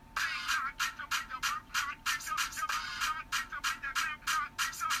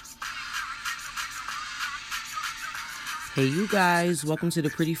Hey, you guys, welcome to the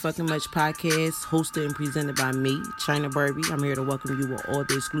Pretty Fucking Much podcast, hosted and presented by me, China Barbie. I'm here to welcome you with all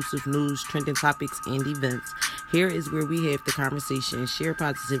the exclusive news, trending topics, and events. Here is where we have the conversation, share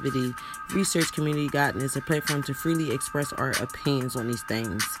positivity, research community guidance, a platform to freely express our opinions on these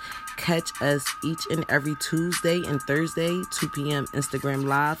things. Catch us each and every Tuesday and Thursday, 2 p.m. Instagram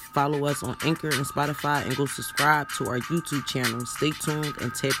Live. Follow us on Anchor and Spotify, and go subscribe to our YouTube channel. Stay tuned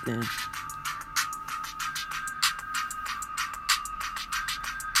and tapped in.